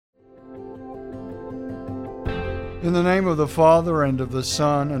In the name of the Father, and of the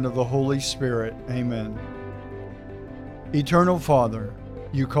Son, and of the Holy Spirit. Amen. Eternal Father,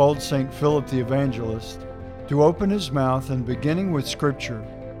 you called St. Philip the Evangelist to open his mouth and, beginning with Scripture,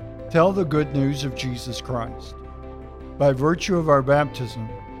 tell the good news of Jesus Christ. By virtue of our baptism,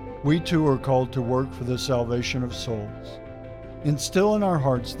 we too are called to work for the salvation of souls. Instill in our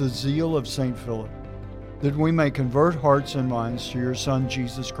hearts the zeal of St. Philip, that we may convert hearts and minds to your Son,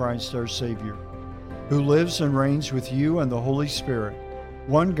 Jesus Christ, our Savior, who lives and reigns with you and the Holy Spirit,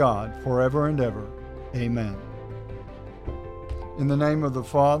 one God, forever and ever. Amen. In the name of the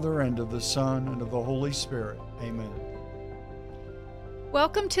Father, and of the Son, and of the Holy Spirit. Amen.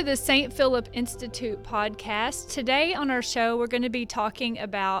 Welcome to the St. Philip Institute podcast. Today on our show, we're going to be talking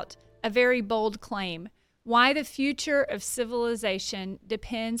about a very bold claim: why the future of civilization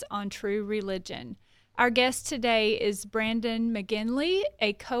depends on true religion. Our guest today is Brandon McGinley,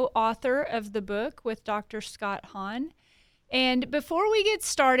 a co-author of the book with Dr. Scott Hahn. And before we get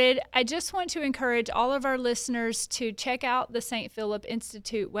started, I just want to encourage all of our listeners to check out the St. Philip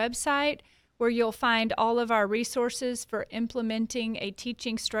Institute website, where you'll find all of our resources for implementing a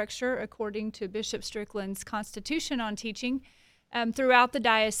teaching structure according to Bishop Strickland's Constitution on Teaching throughout the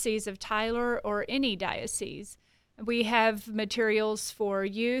Diocese of Tyler or any diocese. We have materials for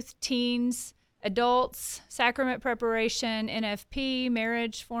youth, teens, adults, sacrament preparation, NFP,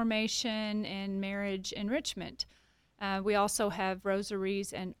 marriage formation, and marriage enrichment. We also have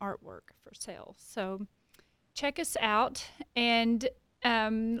rosaries and artwork for sale. So check us out and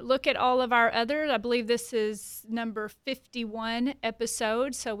look at all of our other, I believe this is number 51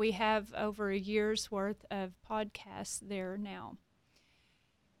 episode, so we have over a year's worth of podcasts there now.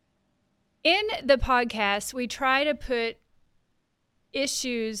 In the podcast, we try to put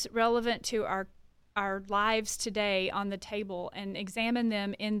issues relevant to our lives today on the table and examine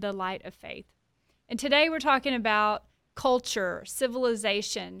them in the light of faith. And today we're talking about culture,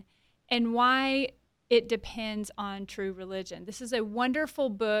 civilization, and why it depends on true religion. This is a wonderful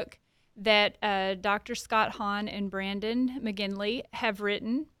book that Dr. Scott Hahn and Brandon McGinley have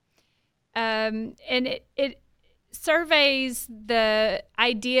written. And it surveys the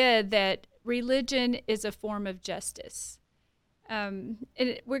idea that religion is a form of justice.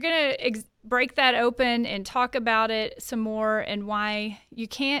 We're going to break that open and talk about it some more, and why you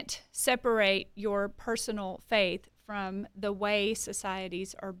can't separate your personal faith from the way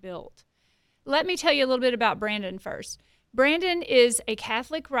societies are built. Let me tell you a little bit about Brandon first. Brandon is a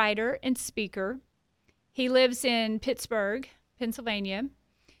Catholic writer and speaker. He lives in Pittsburgh, Pennsylvania,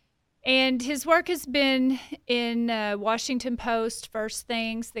 and his work has been in Washington Post, First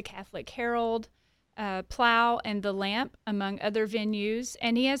Things, The Catholic Herald, Plow, and The Lamp, among other venues.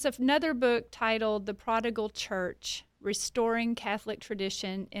 And he has another book titled The Prodigal Church: Restoring Catholic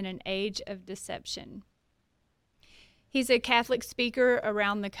Tradition in an Age of Deception. He's a Catholic speaker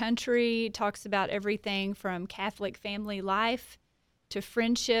around the country, talks about everything from Catholic family life to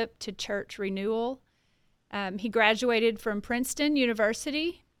friendship to church renewal. He graduated from Princeton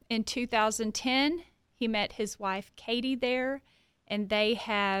University in 2010. He met his wife, Katie, there, and they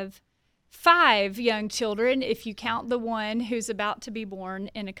have 5 young children, if you count the one who's about to be born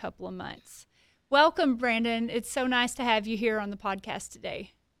in a couple of months. Welcome, Brandon. It's so nice to have you here on the podcast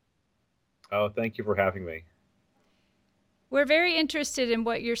today. Oh, thank you for having me. We're very interested in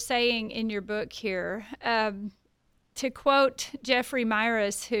what you're saying in your book here. To quote Jeffrey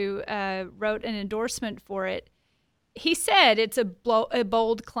Myris, who wrote an endorsement for it, he said it's a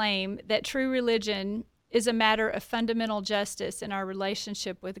bold claim that true religion is a matter of fundamental justice in our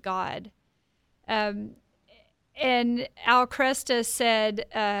relationship with God. And Al Kresta said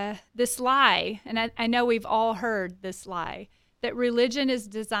this lie, and I know we've all heard this lie, that religion is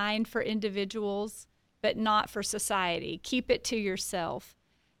designed for individuals but not for society. Keep it to yourself.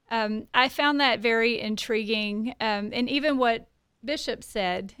 I found that very intriguing. And even what Bishop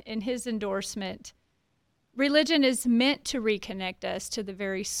said in his endorsement, religion is meant to reconnect us to the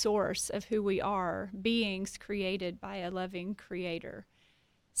very source of who we are, beings created by a loving creator.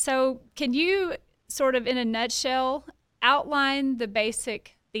 So can you sort of, in a nutshell, outline the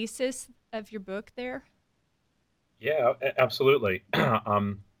basic thesis of your book there? Yeah, absolutely.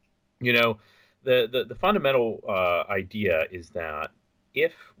 The fundamental idea is that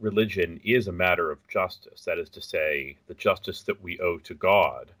if religion is a matter of justice, that is to say, the justice that we owe to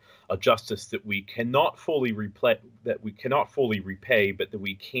God, a justice that we cannot fully repay, but that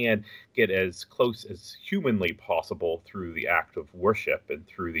we can get as close as humanly possible through the act of worship and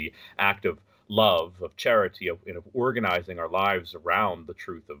through the act of love, of charity, of organizing our lives around the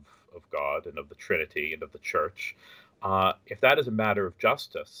truth of God and of the Trinity and of the Church. If that is a matter of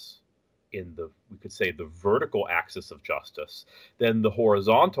justice, in the, we could say, the vertical axis of justice than the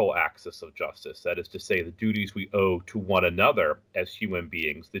horizontal axis of justice. That is to say, the duties we owe to one another as human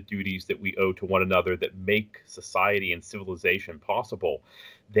beings, the duties that we owe to one another that make society and civilization possible,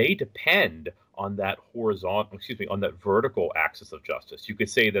 they depend on that on that vertical axis of justice. You could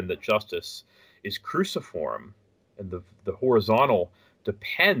say then that justice is cruciform, and the horizontal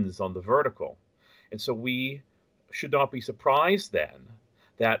depends on the vertical. And so we should not be surprised then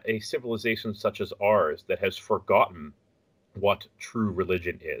that a civilization such as ours, that has forgotten what true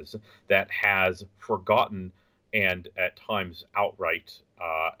religion is, that has forgotten and at times outright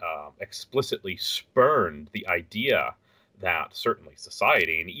explicitly spurned the idea that certainly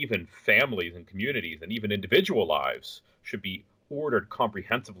society and even families and communities and even individual lives should be ordered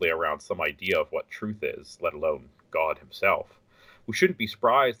comprehensively around some idea of what truth is, let alone God himself. We shouldn't be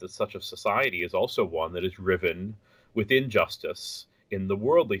surprised that such a society is also one that is riven with injustice in the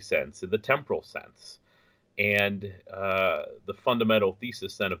worldly sense, in the temporal sense. And the fundamental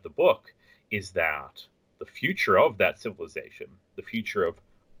thesis then of the book is that the future of that civilization, the future of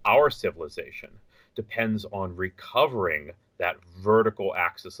our civilization, depends on recovering that vertical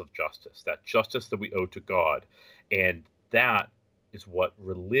axis of justice, that justice that we owe to God. And that is what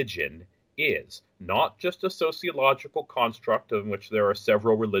religion is. Not just a sociological construct in which there are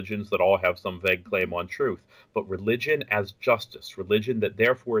several religions that all have some vague claim on truth, but religion as justice, religion that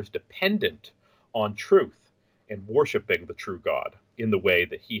therefore is dependent on truth and worshiping the true God in the way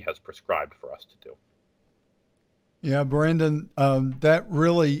that he has prescribed for us to do. Yeah, Brandon, that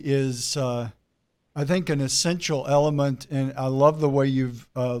really is, I think, an essential element, and I love the way you've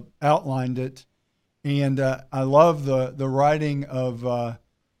outlined it. And I love the writing of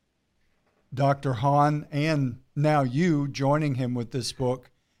Dr. Hahn, and now you joining him with this book.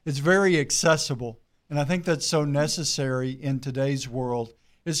 It's very accessible, and I think that's so necessary in today's world,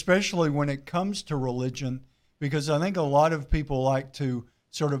 especially when it comes to religion, because I think a lot of people like to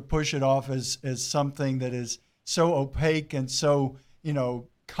sort of push it off as something that is so opaque and so,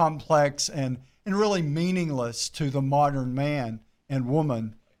 complex and really meaningless to the modern man and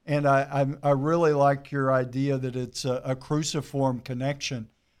woman. And I really like your idea that it's a cruciform connection.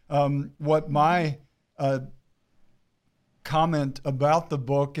 What my comment about the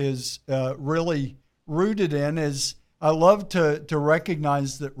book is really rooted in is I love to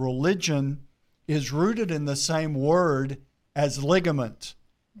recognize that religion is rooted in the same word as ligament.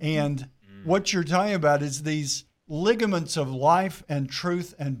 And what you're talking about is these ligaments of life and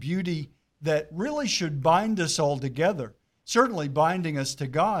truth and beauty that really should bind us all together. Certainly binding us to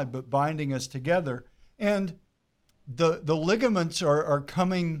God, but binding us together. And the ligaments are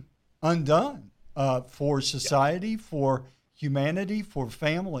coming undone for society, for humanity, for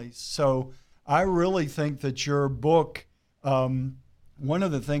families. So I really think that your book, one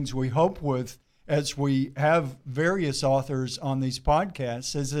of the things we hope with as we have various authors on these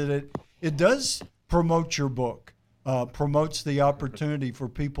podcasts is that it does promote your book, promotes the opportunity for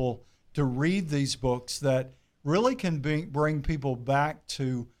people to read these books that really can bring people back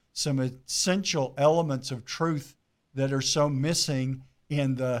to some essential elements of truth that are so missing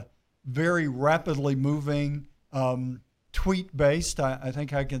in the very rapidly moving, tweet-based, I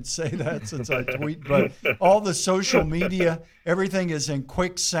think I can say that since I tweet, but all the social media, everything is in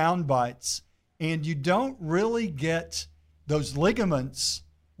quick sound bites, and you don't really get those ligaments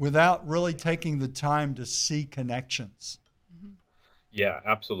without really taking the time to see connections. Yeah,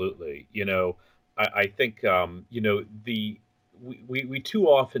 absolutely. I think we too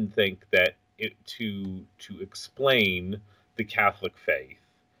often think that to explain the Catholic faith,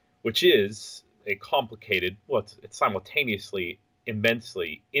 which is a complicated, it's simultaneously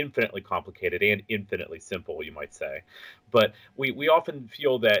immensely, infinitely complicated and infinitely simple, you might say. But we often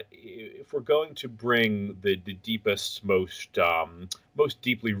feel that if we're going to bring the deepest, most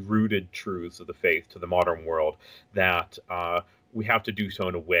deeply rooted truths of the faith to the modern world, that we have to do so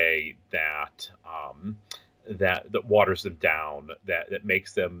in a way that that waters them down,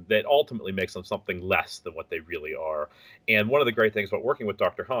 that ultimately makes them something less than what they really are. And one of the great things about working with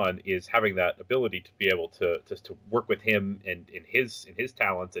Dr. Hahn is having that ability to be able to work with him and in his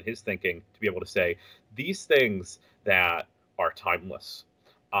talents and his thinking, to be able to say these things that are timeless.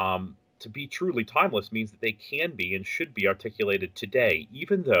 To be truly timeless means that they can be and should be articulated today,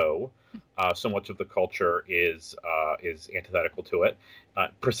 even though so much of the culture is antithetical to it,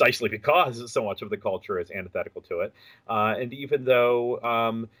 precisely because so much of the culture is antithetical to it, and even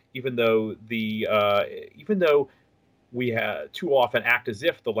though we too often act as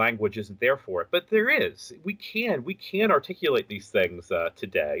if the language isn't there for it, but there is. We can articulate these things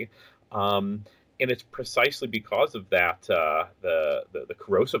today. And it's precisely because of that, the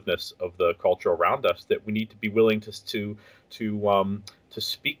corrosiveness of the culture around us, that we need to be willing to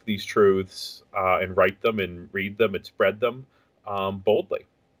speak these truths and write them and read them and spread them boldly.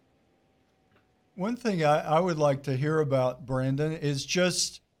 One thing I would like to hear about, Brandon, is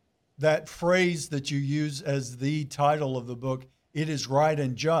just that phrase that you use as the title of the book, "It is right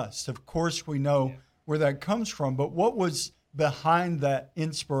and just." Of course, we know where that comes from, but what was behind that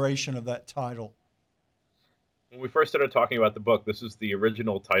inspiration of that title? When we first started talking about the book, this is the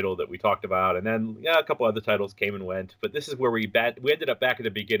original title that we talked about, and then a couple other titles came and went. But this is where we ended up back at the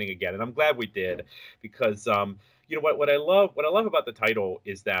beginning again, and I'm glad we did, because what I love about the title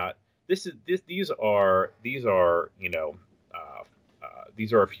is that these are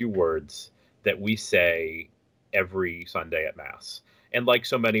a few words that we say every Sunday at Mass, and like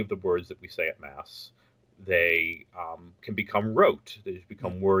so many of the words that we say at Mass, they can become rote. They just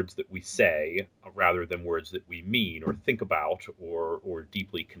become words that we say rather than words that we mean or think about or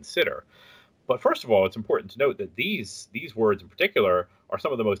deeply consider. But first of all, it's important to note that these words in particular are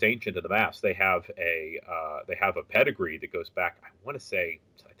some of the most ancient of the Mass. They have a pedigree that goes back, I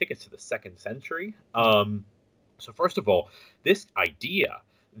think it's to the 2nd century. So first of all, this idea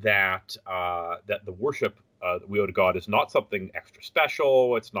that the worship that we owe to God is not something extra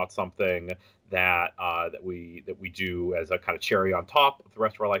special. It's not something that we do as a kind of cherry on top of the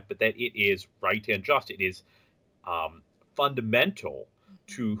rest of our life, but that it is right and just. It is fundamental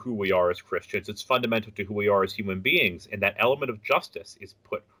to who we are as Christians. It's fundamental to who we are as human beings, and that element of justice is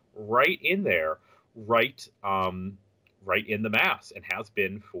put right in there, right in the Mass, and has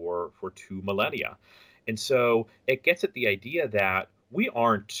been for 2 millennia. And so it gets at the idea that we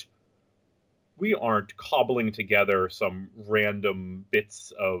aren't cobbling together some random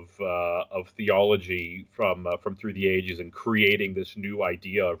bits of theology from through the ages and creating this new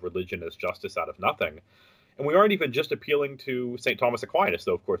idea of religion as justice out of nothing. And we aren't even just appealing to St. Thomas Aquinas,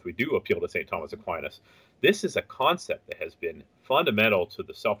 though of course we do appeal to St. Thomas Aquinas. This is a concept that has been fundamental to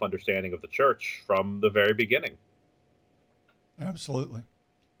the self-understanding of the Church from the very beginning. Absolutely.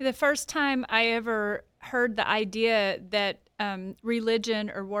 The first time I ever heard the idea that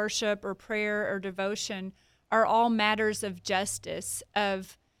religion or worship or prayer or devotion are all matters of justice,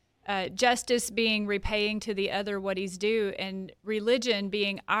 of justice being repaying to the other what he's due, and religion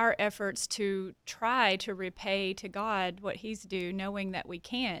being our efforts to try to repay to God what he's due, knowing that we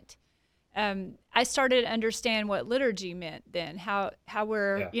can't. I started to understand what liturgy meant then, how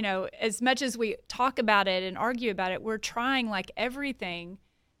we're, as much as we talk about it and argue about it, we're trying like everything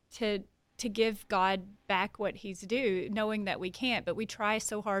to give God back what he's due, knowing that we can't, but we try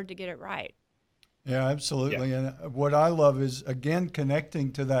so hard to get it right. Yeah, absolutely. Yeah. And what I love is, again,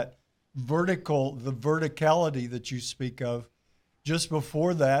 connecting to that the verticality that you speak of. Just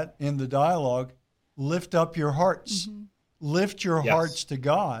before that, in the dialogue, lift up your hearts. Mm-hmm. Lift your hearts to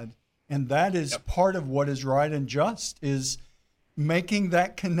God. And that is part of what is right and just, is making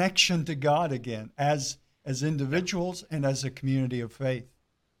that connection to God again as individuals and as a community of faith.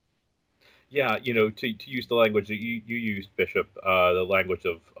 Yeah, to use the language that you used, Bishop, the language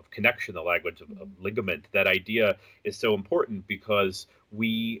of connection, the language of ligament, that idea is so important because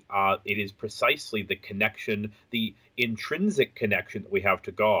it is precisely the connection, the intrinsic connection that we have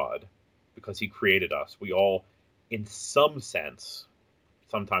to God because he created us. We all, in some sense,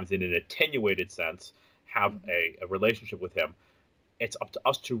 sometimes in an attenuated sense, have a relationship with him. It's up to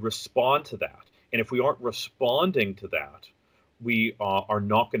us to respond to that. And if we aren't responding to that, we are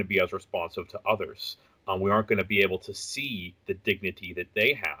not going to be as responsive to others. We aren't going to be able to see the dignity that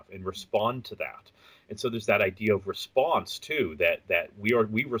they have and respond to that. And so there's that idea of response too, that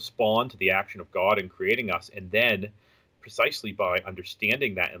we respond to the action of God in creating us, and then precisely by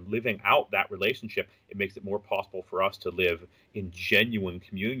understanding that and living out that relationship, it makes it more possible for us to live in genuine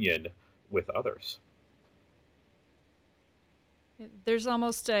communion with others. There's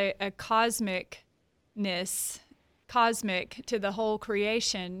almost a cosmic to the whole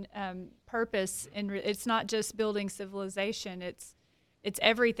creation purpose, and it's not just building civilization. It's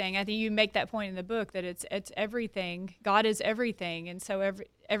everything. I think you make that point in the book that it's everything. God is everything, and so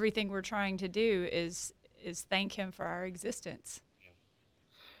everything we're trying to do is thank him for our existence.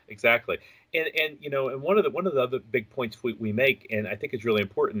 Exactly, and one of the other big points we make, and I think is really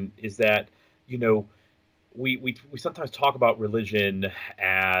important, is that we sometimes talk about religion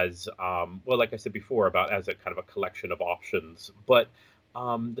as like I said before, about as a kind of a collection of options. But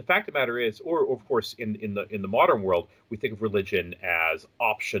the fact of the matter is, or of course in the modern world, we think of religion as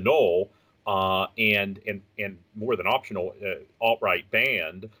optional and more than optional, outright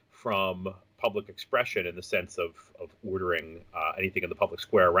banned from public expression in the sense of ordering anything in the public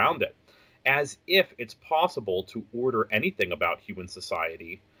square around it. as if it's possible to order anything about human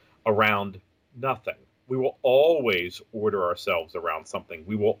society around nothing. We will always order ourselves around something.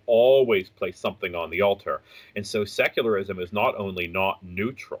 We will always place something on the altar. And so secularism is not only not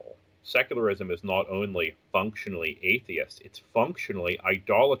neutral, secularism is not only functionally atheist, it's functionally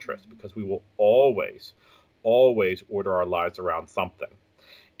idolatrous, because we will always, always order our lives around something.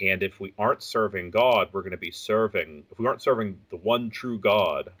 And if we aren't serving God, we're going to be serving, if we aren't serving the one true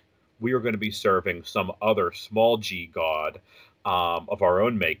God, we are going to be serving some other small g God of our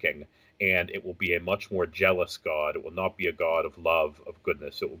own making. And it will be a much more jealous God. It will not be a God of love, of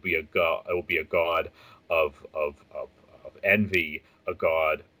goodness. It will be a God. It will be a God of envy, a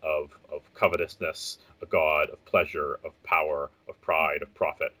God of covetousness, a God of pleasure, of power, of pride, of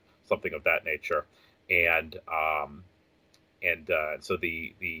profit, something of that nature. And so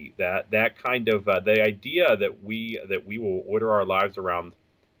that kind of the idea that we will order our lives around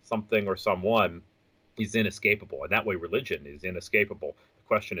something or someone is inescapable, and that way religion is inescapable. The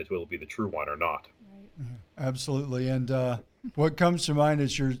question is, will it be the true one or not? Right. Absolutely. And what comes to mind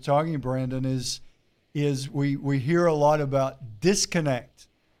as you're talking, Brandon, is we hear a lot about disconnect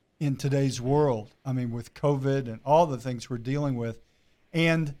in today's world. I mean, with COVID and all the things we're dealing with,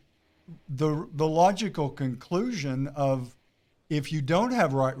 and the logical conclusion of, if you don't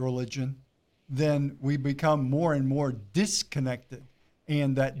have right religion, then we become more and more disconnected,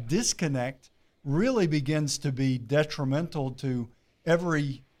 and that disconnect really begins to be detrimental to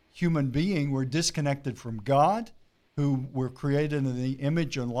every human being. We're disconnected from God, who we're created in the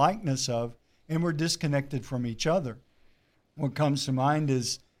image and likeness of, and we're disconnected from each other. What comes to mind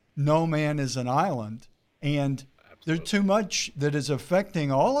is no man is an island, and there's too much that is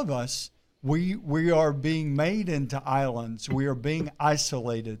affecting all of us. We are being made into islands. We are being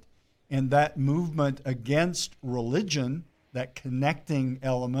isolated. And that movement against religion, that connecting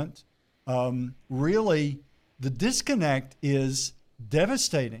element, really, the disconnect is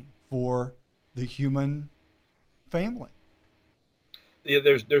devastating for the human family. Yeah,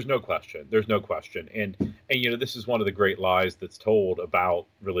 there's no question. There's no question. And this is one of the great lies that's told about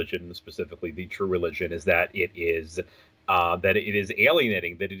religion, specifically the true religion, is that it is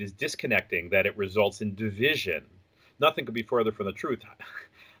alienating, that it is disconnecting, that it results in division. Nothing could be further from the truth.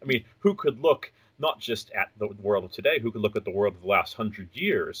 I mean, who could look not just at the world of today, who could look at the world of the last 100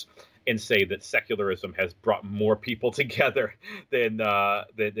 years and say that secularism has brought more people together than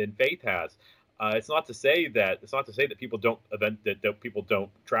faith has? It's not to say that people don't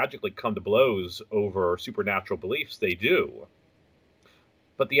tragically come to blows over supernatural beliefs. They do,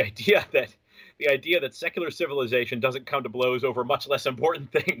 but the idea that secular civilization doesn't come to blows over much less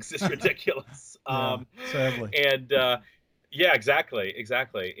important things is ridiculous. Sadly. Yeah,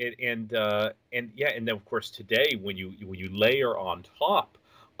 exactly. And then of course today, when you layer on top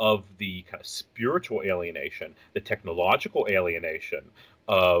of the kind of spiritual alienation, the technological alienation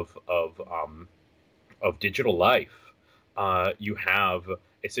of digital life, you have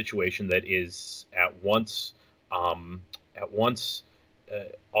a situation that is at once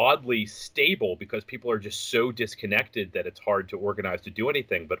oddly stable, because people are just so disconnected that it's hard to organize to do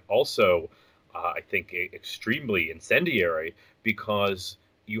anything, but also I think extremely incendiary, because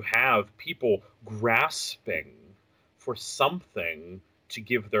you have people grasping for something to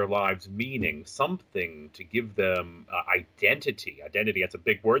give their lives meaning, something to give them identity. Identity, that's a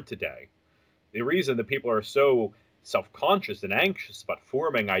big word today. The reason that people are so self-conscious and anxious about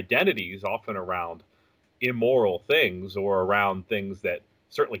forming identities, often around immoral things or around things that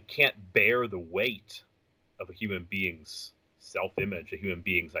certainly can't bear the weight of a human being's self-image, a human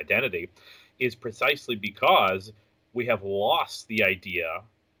being's identity, is precisely because we have lost the idea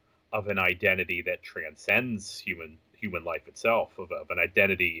of an identity that transcends human life itself, of an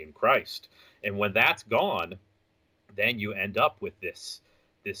identity in Christ. And when that's gone, then you end up with this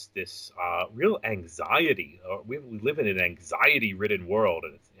real anxiety. We live in an anxiety-ridden world,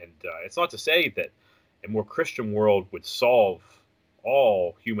 and it's not to say that a more Christian world would solve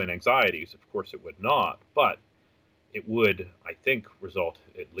all human anxieties. Of course, it would not, but it would, I think, result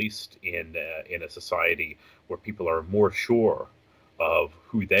at least in a society where people are more sure of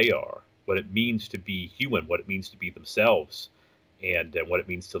who they are, what it means to be human, what it means to be themselves, and what it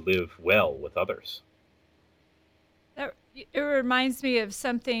means to live well with others. It reminds me of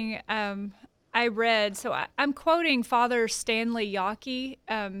something I read. So I'm quoting Father Stanley Yockey.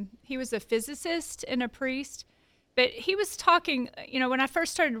 He was a physicist and a priest, but he was talking, when I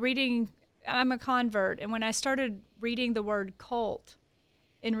first started reading, I'm a convert, and when I started reading the word cult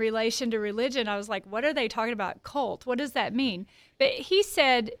in relation to religion, I was like, what are they talking about? Cult, what does that mean? But he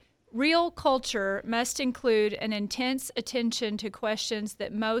said, Real culture must include an intense attention to questions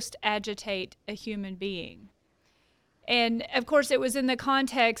that most agitate a human being. And of course, it was in the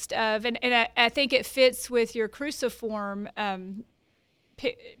context of, and I think it fits with your cruciform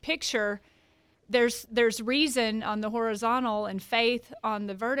picture. There's reason on the horizontal and faith on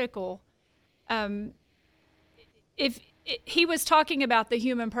the vertical. He was talking about the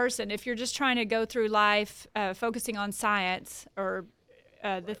human person. If you're just trying to go through life focusing on science or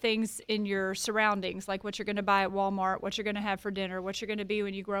the things in your surroundings, like what you're going to buy at Walmart, what you're going to have for dinner, what you're going to be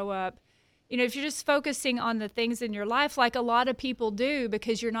when you grow up. If you're just focusing on the things in your life, like a lot of people do,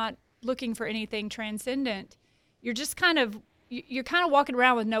 because you're not looking for anything transcendent, you're kind of walking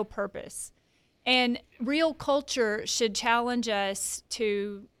around with no purpose. And real culture should challenge us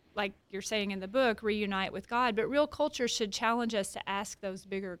to, like you're saying in the book, reunite with God, but real culture should challenge us to ask those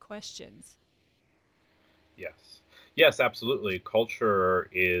bigger questions. Yes, absolutely. Culture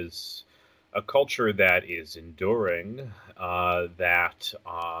is a culture that is enduring, that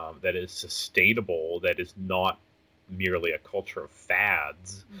is sustainable, that is not merely a culture of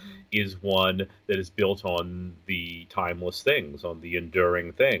fads, is one that is built on the timeless things, on the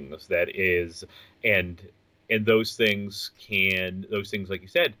enduring things. That is, and those things, like you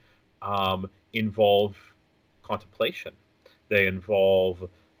said, involve contemplation. They involve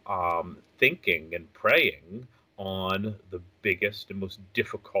thinking and praying on the biggest and most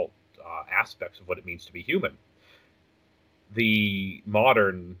difficult aspects of what it means to be human. The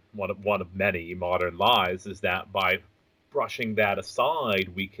modern one of many modern lies is that by brushing that aside,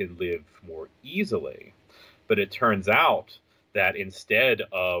 we can live more easily. But it turns out that instead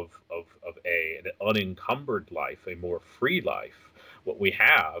of an unencumbered life, a more free life, what we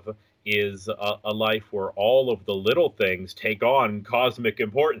have is a life where all of the little things take on cosmic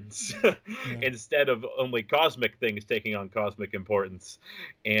importance instead of only cosmic things taking on cosmic importance,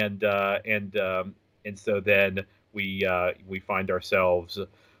 and so then we find ourselves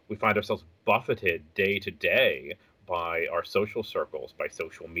buffeted day to day by our social circles, by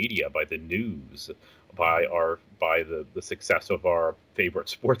social media, by the news, by the success of our favorite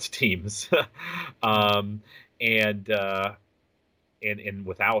sports teams, and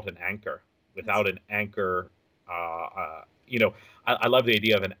without an anchor, I love the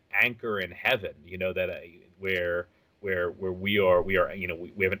idea of an anchor in heaven. That where we are, we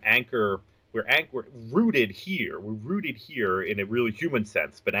have an anchor. We're rooted here. We're rooted here in a really human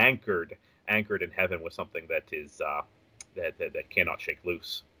sense, but anchored in heaven with something that is that cannot shake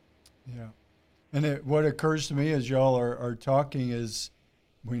loose. Yeah, and what occurs to me as y'all are talking is,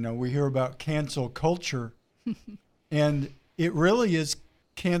 we hear about cancel culture, and it really is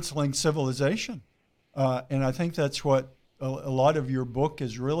canceling civilization. And I think that's what a lot of your book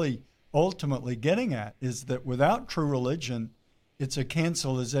is really ultimately getting at, is that without true religion, it's a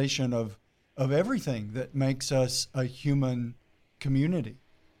cancelization of everything that makes us a human community,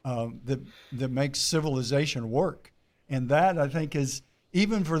 that makes civilization work. And that, I think, is,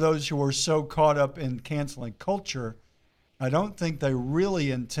 even for those who are so caught up in canceling culture, I don't think they really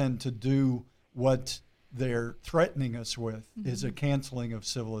intend to do what they're threatening us with, is a canceling of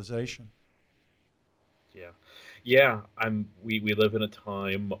civilization. We live in a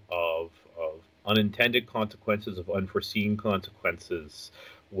time of unintended consequences, of unforeseen consequences,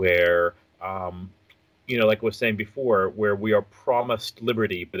 where like I was saying before, where we are promised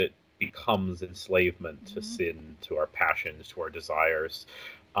liberty, but it becomes enslavement to sin, to our passions, to our desires.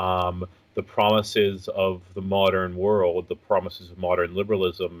 The promises of the modern world, the promises of modern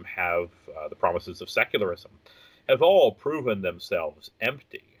liberalism, the promises of secularism, have all proven themselves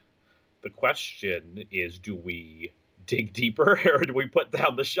empty. The question is, do we dig deeper, or do we put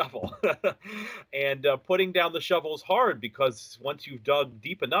down the shovel? And putting down the shovel is hard, because once you've dug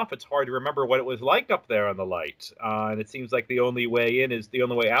deep enough, it's hard to remember what it was like up there on the light. And it seems like the only way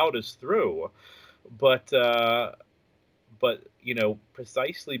out is through. But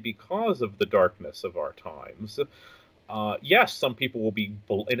precisely because of the darkness of our times, yes, some people will be,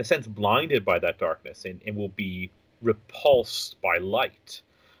 in a sense, blinded by that darkness and will be repulsed by light.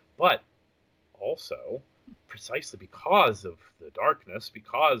 But also, precisely because of the darkness,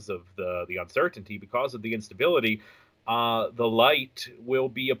 because of the uncertainty, because of the instability, the light will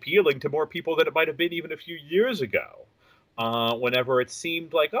be appealing to more people than it might have been even a few years ago. Whenever it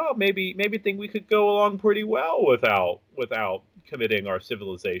seemed like, maybe we could go along pretty well without committing our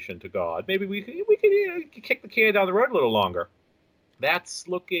civilization to God. Maybe we could kick the can down the road a little longer. That's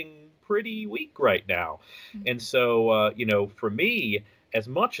looking pretty weak right now. And so, for me, as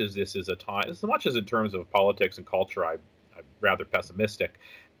much as this is a time, as much as in terms of politics and culture, I'm rather pessimistic.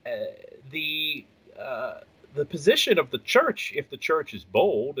 The the position of the church, if the church is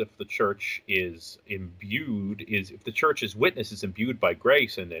bold, if the church is if the church's witness is imbued by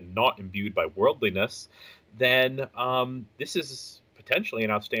grace and not imbued by worldliness, then this is potentially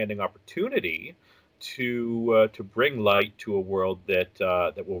an outstanding opportunity to bring light to a world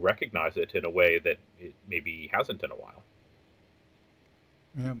that will recognize it in a way that it maybe hasn't in a while.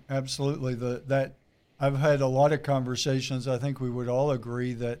 Yeah, absolutely. That I've had a lot of conversations. I think we would all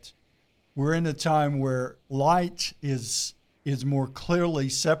agree that we're in a time where light is more clearly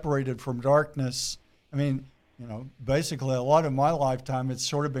separated from darkness. I mean, basically a lot of my lifetime it's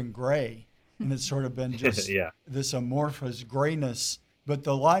sort of been gray, and it's sort of been just Yeah. this amorphous grayness. But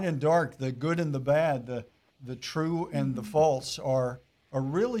the light and dark, the good and the bad, the true and the false are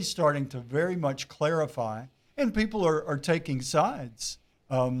really starting to very much clarify, and people are taking sides.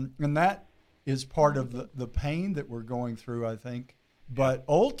 And that is part of the pain that we're going through, I think. But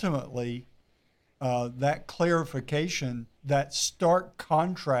ultimately, that clarification, that stark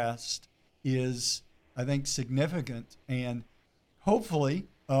contrast is, I think, significant. And hopefully,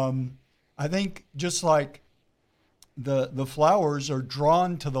 I think just like the flowers are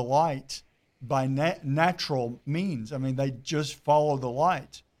drawn to the light by natural means. I mean, they just follow the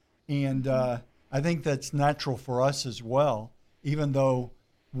light. And I think that's natural for us as well, even though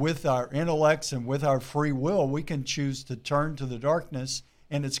with our intellects and with our free will, we can choose to turn to the darkness.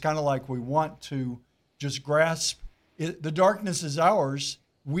 And it's kind of like we want to just grasp it. The darkness is ours.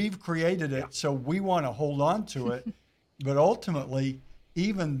 We've created it, so we want to hold on to it. But ultimately,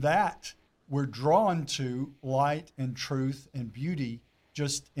 even that, we're drawn to light and truth and beauty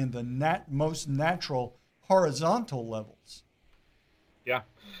just in the most natural horizontal levels. Yeah.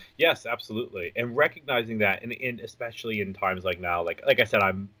 Yes, absolutely. And recognizing that, and especially in times like now, like I said,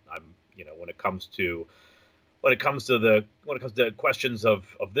 I'm when it comes to questions of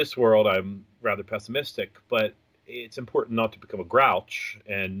this world, I'm rather pessimistic. But it's important not to become a grouch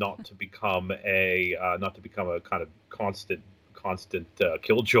and not to become a kind of constant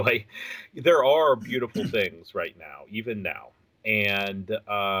killjoy. There are beautiful things right now, even now, and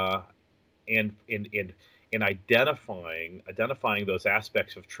in identifying those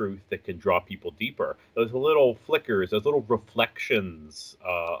aspects of truth that can draw people deeper, those little flickers, those little reflections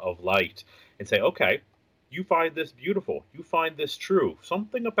of light, and say, okay, you find this beautiful, you find this true,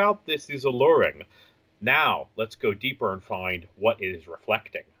 something about this is alluring. Now let's go deeper and find what it is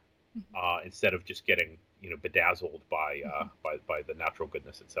reflecting, instead of just getting bedazzled by the natural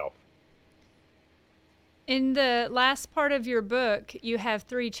goodness itself. In the last part of your book, you have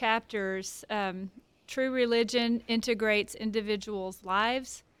 3 chapters. True religion integrates individuals'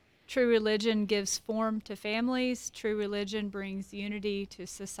 lives. True religion gives form to families. True religion brings unity to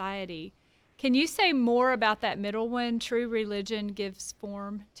society. Can you say more about that middle one? True religion gives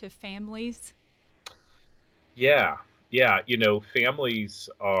form to families. Yeah. Families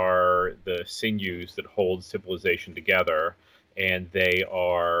are the sinews that hold civilization together, and they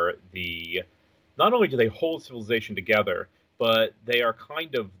are not only do they hold civilization together, but they are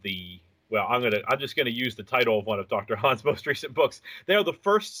kind of I'm just gonna use the title of one of Dr. Hahn's most recent books. They are the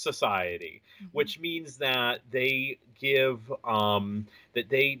first society, which means that they give that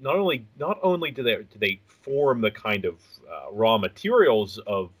they not only do they form the kind of raw materials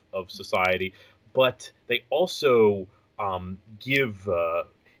of society, but they also give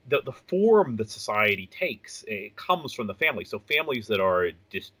the form that society takes. It comes from the family. So families that are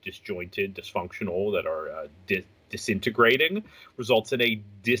disjointed, dysfunctional, that are disintegrating, results in a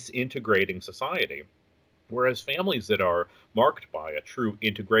disintegrating society. Whereas families that are marked by a true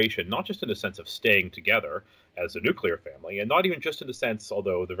integration, not just in the sense of staying together as a nuclear family, and not even just in the sense,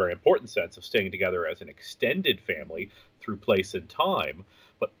 although the very important sense, of staying together as an extended family through place and time,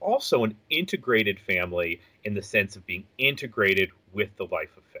 but also an integrated family in the sense of being integrated with the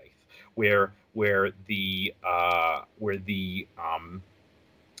life of faith, where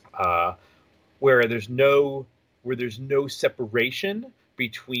there's no separation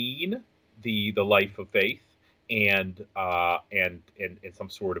between the life of faith and some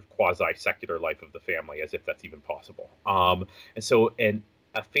sort of quasi secular life of the family, as if that's even possible. And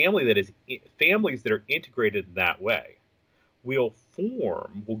a family families that are integrated in that way will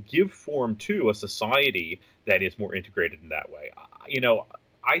give form to a society that is more integrated in that way.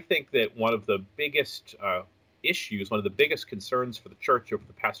 I think that one of the biggest issues, one of the biggest concerns for the church over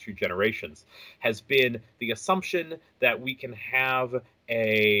the past few generations has been the assumption that we can have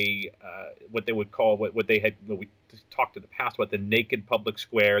what they would call what we talked in the past about the naked public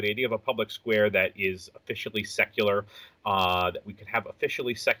square, the idea of a public square that is officially secular, that we can have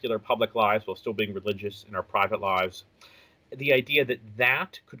officially secular public lives while still being religious in our private lives. The idea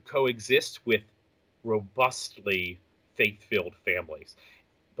that could coexist with robustly faith-filled families.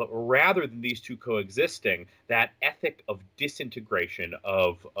 But rather than these two coexisting, that ethic of disintegration,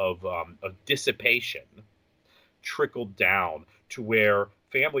 of dissipation, trickled down to where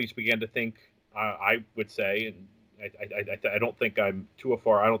families began to think, I would say, and I don't think I'm too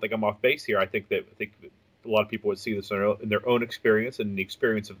far. I don't think I'm off base here. I think that a lot of people would see this in their own experience and the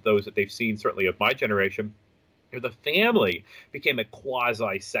experience of those that they've seen, certainly of my generation. The family became a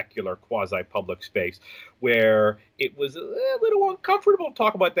quasi-secular, quasi-public space where it was a little uncomfortable to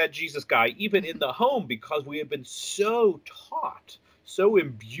talk about that Jesus guy, even in the home, because we have been so taught, so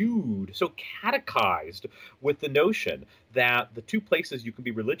imbued, so catechized with the notion that the two places you can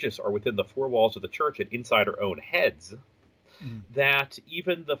be religious are within the four walls of the church and inside our own heads, that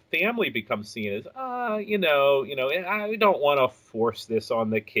even the family becomes seen as, I don't want to force this on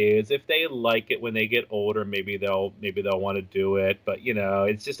the kids. If they like it when they get older, maybe they'll want to do it. But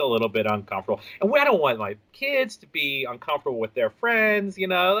it's just a little bit uncomfortable, and I don't want my kids to be uncomfortable with their friends.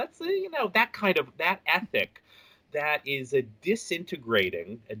 That's that ethic, that is a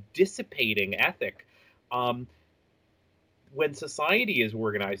disintegrating, a dissipating ethic. When society is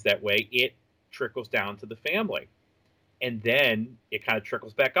organized that way, it trickles down to the family. And then it kind of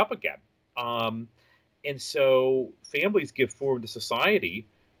trickles back up again. And so families give form to society.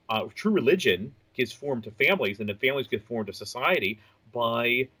 True religion gives form to families, and then families give form to society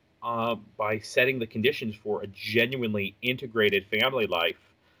by setting the conditions for a genuinely integrated family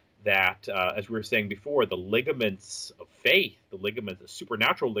life that, as we were saying before, the ligaments of faith, the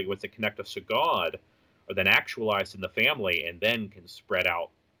supernatural ligaments that connect us to God, are then actualized in the family and then can spread out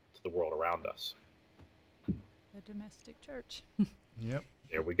to the world around us. The domestic church. Yep.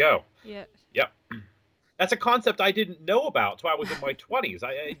 There we go. Yep. That's a concept I didn't know about until I was in my 20s.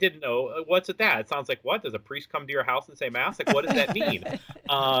 I didn't know. What's it that? It sounds like, what? Does a priest come to your house and say mass? Like, what does that mean?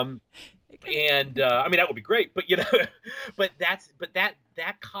 I mean, that would be great, but but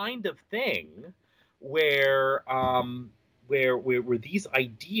that kind of thing where these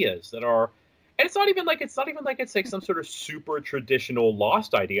ideas that are, and it's not even like it's like some sort of super traditional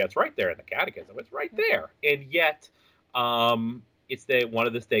lost idea. It's right there in the catechism. It's right there. And yet, it's one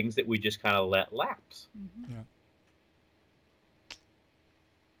of the things that we just kind of let lapse. Mm-hmm. Yeah.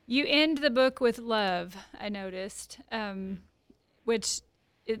 You end the book with love, I noticed, which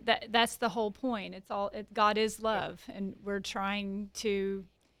that's the whole point. God is love, and we're trying to.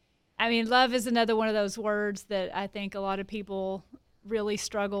 I mean, love is another one of those words that I think a lot of people really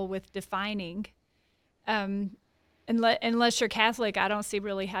struggle with defining. Unless you're Catholic, I don't see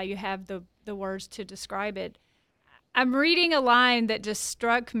really how you have the words to describe it. I'm reading a line that just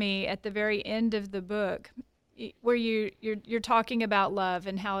struck me at the very end of the book, where you're talking about love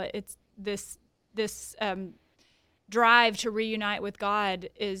and how it's this drive to reunite with God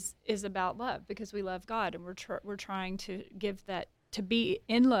is about love, because we love God, and we're trying to give that, to be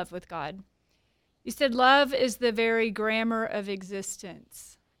in love with God. You said love is the very grammar of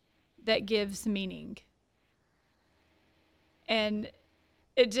existence that gives meaning. And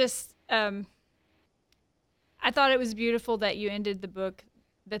it just, I thought it was beautiful that you ended the book,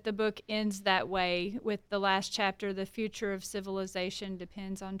 that the book ends that way with the last chapter, the future of civilization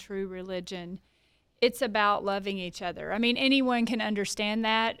depends on true religion. It's about loving each other. I mean, anyone can understand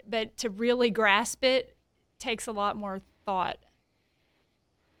that, but to really grasp it takes a lot more thought.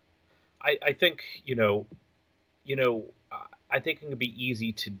 I think, I think it can be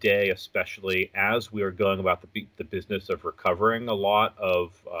easy today, especially as we are going about the business of recovering a lot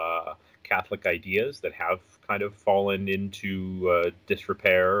of Catholic ideas that have kind of fallen into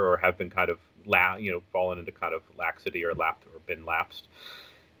disrepair, or have been kind of fallen into kind of laxity, or been lapsed.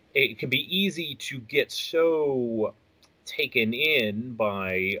 It can be easy to get so taken in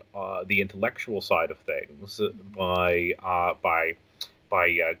by the intellectual side of things, by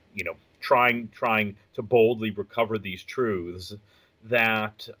trying to boldly recover these truths,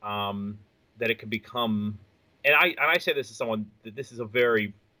 that it can become, and I say this as someone that this is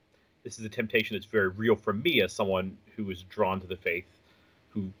a temptation that's very real for me, as someone who was drawn to the faith,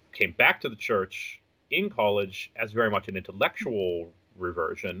 who came back to the church in college as very much an intellectual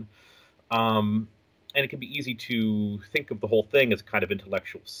reversion. And it can be easy to think of the whole thing as a kind of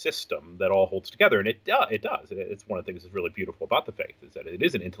intellectual system that all holds together, and it does. It's one of the things that's really beautiful about the faith, is that it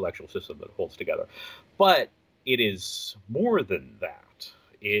is an intellectual system that holds together. But it is more than that.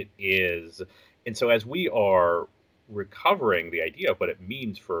 It is, and so as we are recovering the idea of what it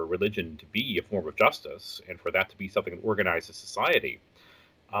means for religion to be a form of justice, and for that to be something that organizes society,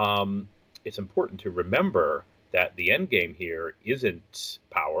 it's important to remember that the end game here isn't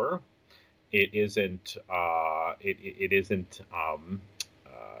power. It isn't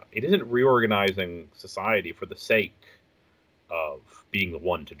it isn't reorganizing society for the sake of being the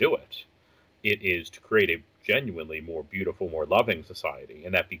one to do it. It is to create a genuinely more beautiful, more loving society,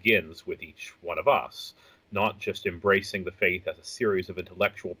 and that begins with each one of us, not just embracing the faith as a series of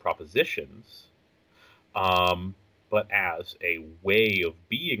intellectual propositions, but as a way of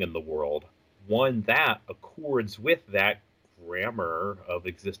being in the world, one that accords with that grammar of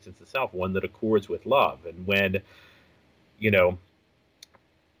existence itself, one that accords with love. And when, you know,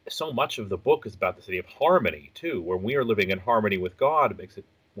 so much of the book is about this idea of harmony, too. When we are living in harmony with God, it makes it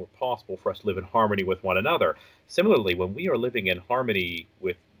more possible for us to live in harmony with one another. Similarly, when we are living in harmony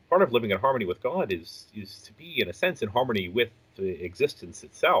with, part of living in harmony with God is to be, in a sense, in harmony with the existence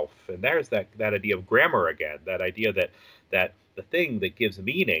itself. And there's that idea of grammar again, that idea that the thing that gives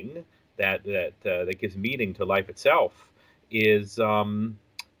meaning, that gives meaning to life itself, is love.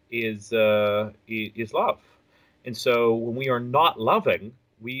 And so when we are not loving,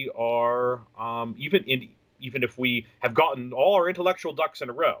 we are even if we have gotten all our intellectual ducks in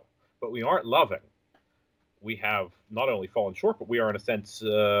a row, but we aren't loving, we have not only fallen short, but we are, in a sense,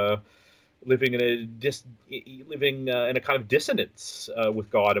 living in a kind of dissonance with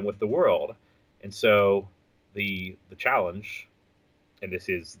God and with the world. And so the challenge, and this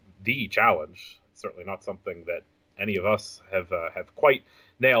is the challenge, certainly not something that any of us have quite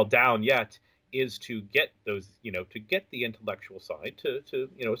nailed down yet, is to get those, to get the intellectual side to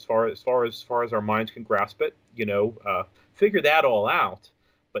as far as our minds can grasp it, figure that all out,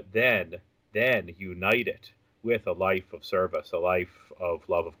 but then unite it with a life of service, a life of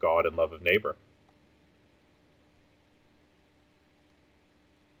love of God and love of neighbor.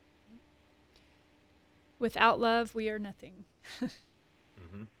 Without love, we are nothing.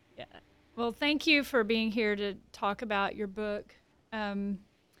 Mm-hmm. Yeah. Well, thank you for being here to talk about your book.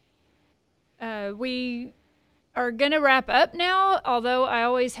 We are going to wrap up now, although I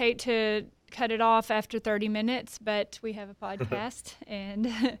always hate to cut it off after 30 minutes, but we have a podcast,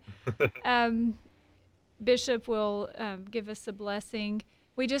 and Bishop will give us a blessing.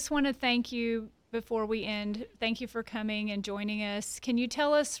 We just want to thank you before we end. Thank you for coming and joining us. Can you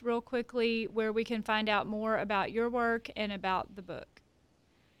tell us real quickly where we can find out more about your work and about the book?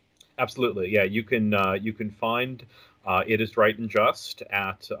 Absolutely. Yeah, you can find It Is Right and Just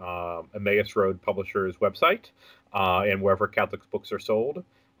at Emmaus Road Publishers website and wherever Catholic books are sold.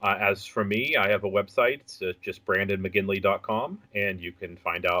 As for me, I have a website. It's just brandonmcginley.com, and you can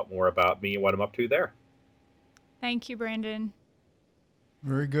find out more about me and what I'm up to there. Thank you, Brandon.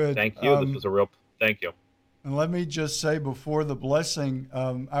 Very good. Thank you. This was a real thank you. And let me just say before the blessing,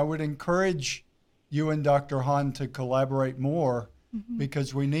 I would encourage you and Dr. Hahn to collaborate more,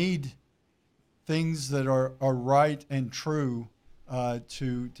 because we need things that are right and true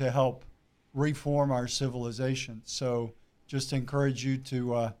to help reform our civilization. So just encourage you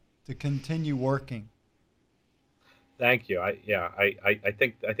to continue working. Thank you. I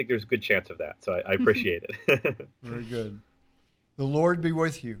think there's a good chance of that. So I appreciate it. Very good. The Lord be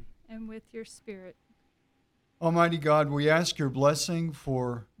with you. And with your spirit. Almighty God, we ask your blessing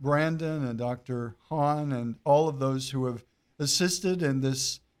for Brandon and Dr. Hahn and all of those who have assisted in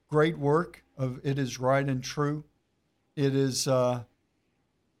this great work of It Is Right and True. It is a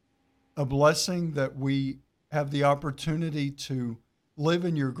blessing that we have the opportunity to live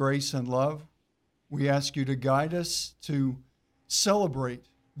in your grace and love. We ask you to guide us to celebrate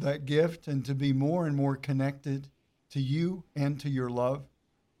that gift and to be more and more connected to you and to your love.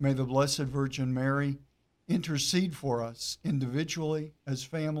 May the Blessed Virgin Mary intercede for us individually, as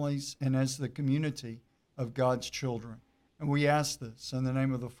families, and as the community of God's children. And we ask this in the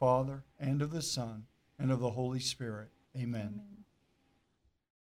name of the Father, and of the Son, and of the Holy Spirit. Amen. Amen.